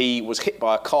 he was hit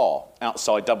by a car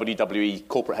outside WWE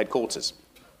corporate headquarters.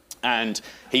 And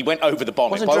he went over the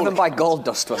bonnet. Wasn't driven by gold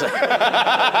dust, was it?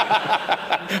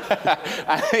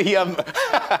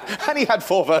 and he had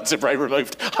 4 vertebrae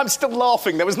removed. I'm still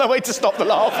laughing. There was no way to stop the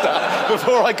laughter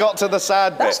before I got to the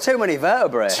sad bit. That's too many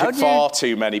vertebrae. Far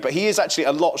too many. But he is actually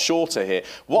a lot shorter here.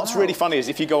 What's really funny is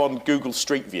if you go on Google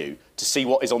Street View to see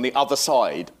what is on the other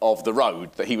side of the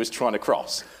road that he was trying to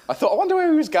cross, I thought, I wonder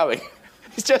where he was going.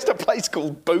 It's just a place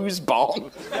called Booze Barn.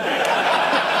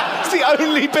 It's the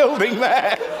only building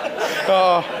there.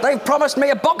 Oh. They've promised me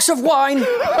a box of wine.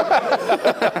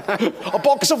 A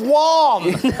box of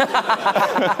wine.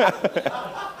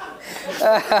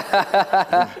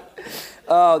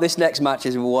 Oh, this next match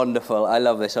is wonderful. I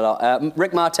love this a lot.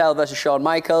 Rick Martel versus Shawn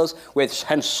Michaels with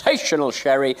sensational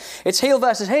Sherry. It's heel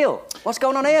versus heel. What's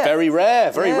going on here? Very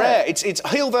rare, very rare. It's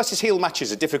heel versus heel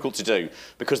matches are difficult to do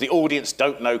because the audience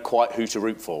don't know quite who to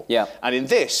root for. Yeah. And in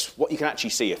this, what you can actually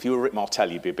see, if you were Rick Martel,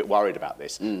 you'd be a bit worried about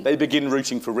this. They begin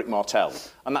rooting for Rick Martel,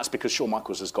 and that's because Shawn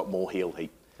Michaels has got more heel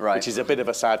heat, which is a bit of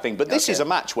a sad thing. But this is a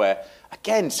match where,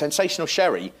 again, sensational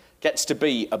Sherry gets to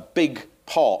be a big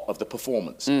part of the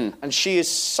performance. And she is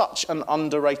such an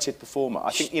underrated performer.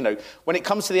 I think, when it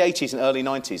comes to the 80s and early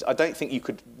 90s, I don't think you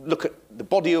could look at the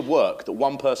body of work that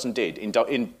one person did in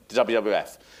the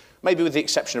WWF, maybe with the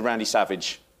exception of Randy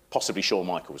Savage, possibly Shawn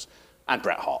Michaels, and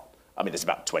Bret Hart. I mean, there's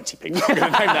about 20 people I'm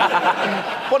going to name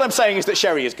that. What I'm saying is that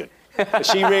Sherry is good.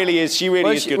 She really is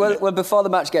good. Well, before the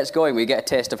match gets going, we get a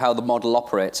taste of how the model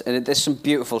operates, and there's some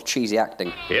beautiful cheesy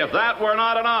acting. If that were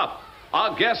not enough,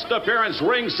 a guest appearance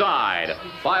ringside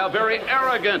by a very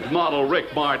arrogant model,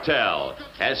 Rick Martel.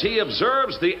 As he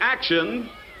observes the action,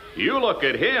 you look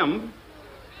at him,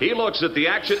 he looks at the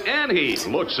action, and he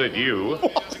looks at you.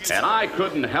 What? And I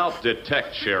couldn't help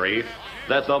detect, Sherry,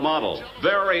 that the model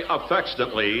very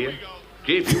affectionately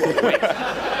gave you a wink.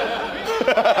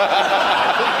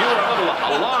 I think you were a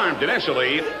little alarmed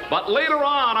initially, but later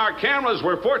on our cameras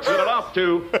were fortunate enough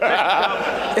to pick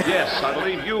up. Yes, I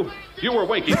believe you were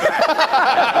winking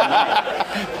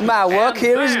back. My work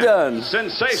here is done.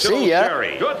 Sensational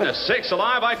Sherry. Goodness sakes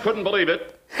alive, I couldn't believe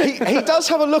it. He does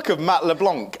have a look of Matt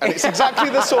LeBlanc, and it's exactly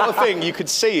the sort of thing you could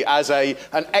see as an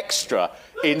extra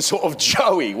in sort of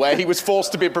Joey, where he was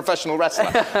forced to be a professional wrestler.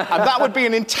 And that would be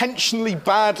an intentionally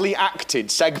badly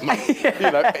acted segment.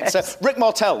 It's Rick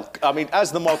Martel, I mean,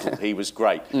 as the model, he was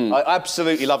great. I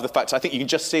absolutely love the fact, I think you can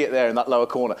just see it there in that lower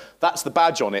corner. That's the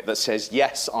badge on it that says,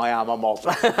 "Yes, I am a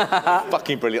model."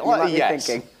 Fucking brilliant. You might be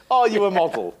thinking, Are you a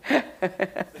model?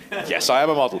 Yes, I am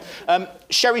a model.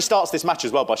 Sherry starts this match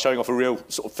as well by showing off a real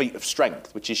sort of feat of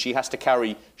strength, which is she has to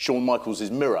carry Shawn Michaels'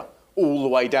 mirror all the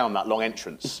way down that long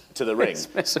entrance to the ring.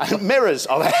 And mirrors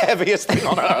are the heaviest thing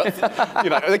on earth.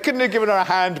 They couldn't have given her a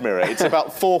hand mirror. It's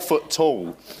about 4 foot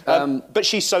tall. But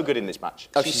she's so good in this match.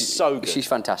 She's so good. She's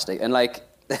fantastic. And,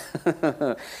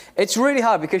 it's really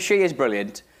hard because she is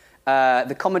brilliant.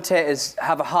 The commentators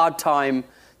have a hard time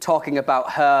talking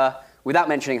about her without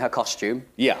mentioning her costume.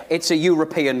 Yeah. It's a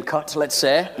European cut, let's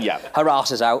say. Yeah. Her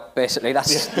arse is out, basically.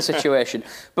 That's the situation.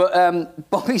 But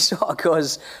Bobby sort of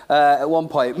goes at one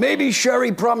point, maybe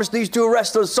Sherry promised these two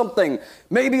wrestlers something.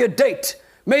 Maybe a date.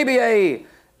 Maybe a...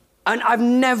 And I've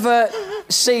never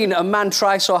seen a man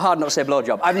try so hard not to say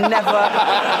blowjob. I've never...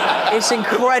 It's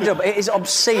incredible. It is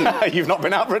obscene. You've not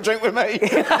been out for a drink with me?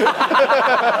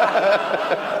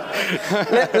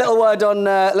 Little word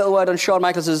on Shawn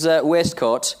Michaels'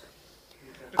 waistcoat.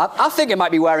 I think it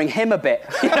might be wearing him a bit.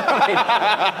 You know what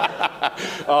I mean?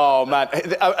 Oh, man.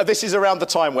 This is around the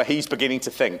time where he's beginning to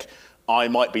think, I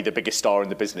might be the biggest star in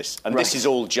the business. And this is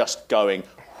all just going...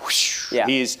 whoosh. Yeah.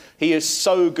 He is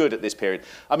so good at this period.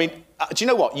 I mean, do you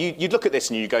know what? You'd look at this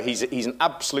and you go, he's an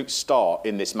absolute star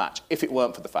in this match, if it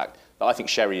weren't for the fact that I think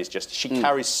Sherry is just... She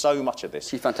carries so much of this.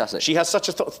 She's fantastic. She has such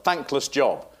a thankless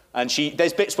job. And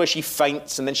there's bits where she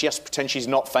faints and then she has to pretend she's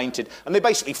not fainted. And they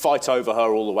basically fight over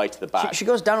her all the way to the back. She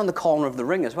goes down on the corner of the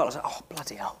ring as well. I was like, oh,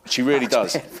 bloody hell. She really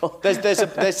does. There's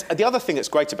the other thing that's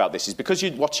great about this is because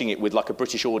you're watching it with, a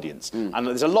British audience, and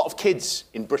there's a lot of kids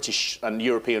in British and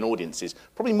European audiences,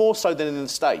 probably more so than in the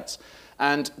States.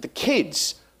 And the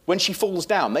kids... when she falls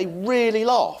down, they really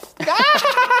laugh.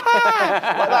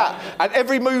 Like that. And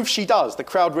every move she does, the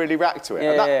crowd really react to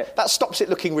it. That stops it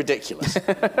looking ridiculous.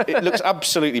 It looks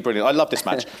absolutely brilliant. I love this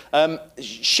match.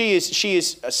 She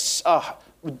is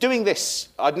doing this,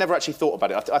 I'd never actually thought about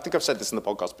it. I think I've said this in the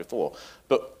podcast before,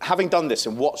 but having done this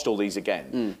and watched all these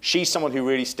again, she's someone who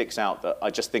really sticks out that I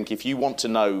just think if you want to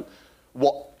know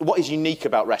what is unique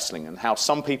about wrestling and how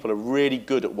some people are really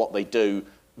good at what they do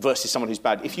versus someone who's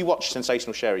bad. If you watch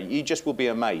Sensational Sherry, you just will be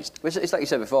amazed. It's like you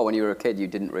said before, when you were a kid, you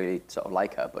didn't really sort of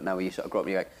like her, but now when you sort of grow up,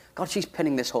 you're like, God, she's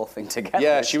pinning this whole thing together.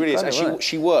 Yeah, she really is.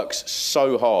 She works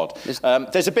so hard.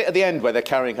 There's a bit at the end where they're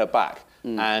carrying her back,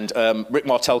 and Rick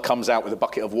Martel comes out with a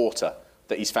bucket of water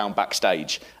that he's found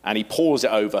backstage, and he pours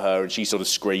it over her, and she sort of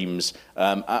screams.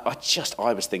 I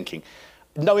was thinking,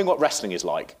 knowing what wrestling is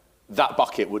like, that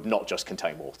bucket would not just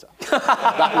contain water.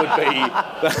 That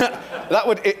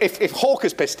would if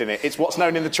Hawker's pissed in it, it's what's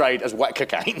known in the trade as wet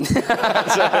cocaine.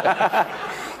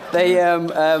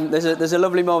 There's a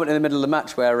lovely moment in the middle of the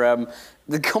match where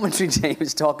the commentary team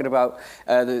is talking about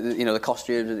the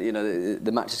costumes,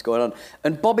 the match is going on,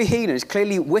 and Bobby Heenan is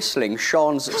clearly whistling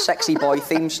Shawn's Sexy Boy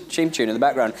theme tune in the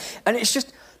background, and it's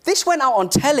just this went out on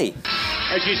telly.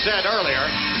 As you said earlier,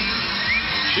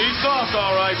 she's soft,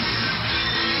 all right.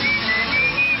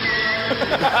 Oh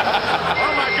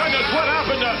my goodness, what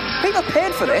happened to... People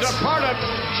paid for this. There's a part of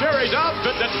Sherry's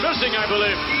outfit that's missing, I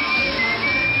believe.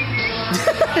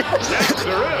 Yes,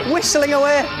 there is. Whistling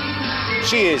away.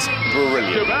 She is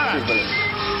brilliant. Too bad. She's brilliant.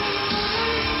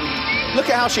 Look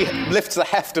at how she lifts the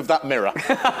heft of that mirror.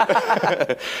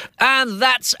 And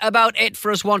that's about it for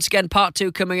us once again. Part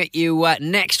 2 coming at you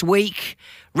next week.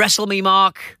 Wrestle me,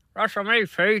 Mark. Wrestle me,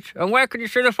 Pete. And where can you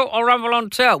see the Football Ramble on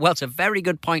tour? Well, it's a very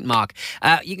good point, Mark.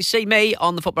 You can see me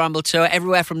on the Football Ramble tour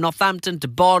everywhere from Northampton to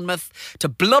Bournemouth to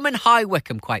Bloomin' High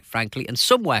Wycombe, quite frankly, and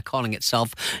somewhere calling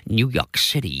itself New York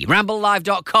City.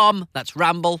 RambleLive.com. That's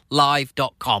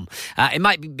RambleLive.com. It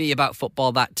might be about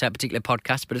football, that particular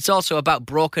podcast, but it's also about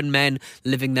broken men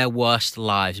living their worst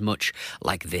lives, much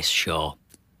like this show.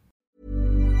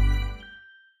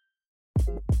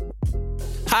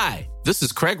 Hi, this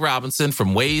is Craig Robinson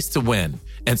from Ways to Win,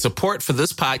 and support for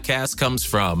this podcast comes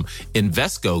from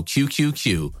Invesco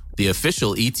QQQ, the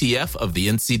official ETF of the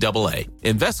NCAA.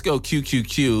 Invesco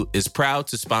QQQ is proud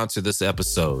to sponsor this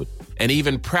episode, and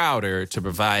even prouder to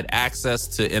provide access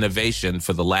to innovation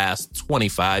for the last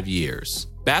 25 years.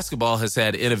 Basketball has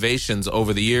had innovations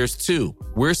over the years, too.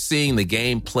 We're seeing the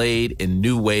game played in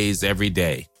new ways every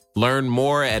day. Learn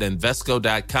more at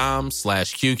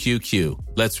Invesco.com/QQQ.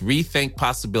 Let's rethink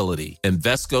possibility.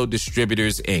 Invesco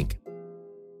Distributors, Inc.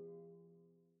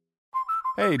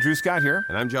 Hey, Drew Scott here,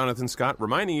 and I'm Jonathan Scott,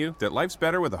 reminding you that life's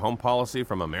better with a home policy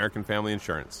from American Family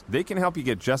Insurance. They can help you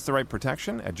get just the right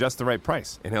protection at just the right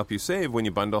price and help you save when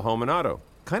you bundle home and auto.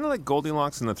 Kind of like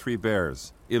Goldilocks and the Three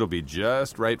Bears. It'll be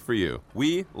just right for you.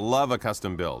 We love a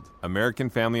custom build. American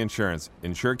Family Insurance.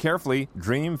 Insure carefully,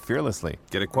 dream fearlessly.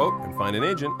 Get a quote and find an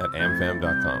agent at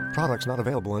amfam.com. Products not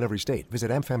available in every state.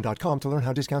 Visit amfam.com to learn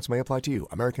how discounts may apply to you.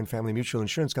 American Family Mutual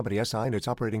Insurance Company, SI, and its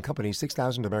operating company,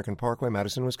 6000 American Parkway,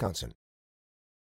 Madison, Wisconsin.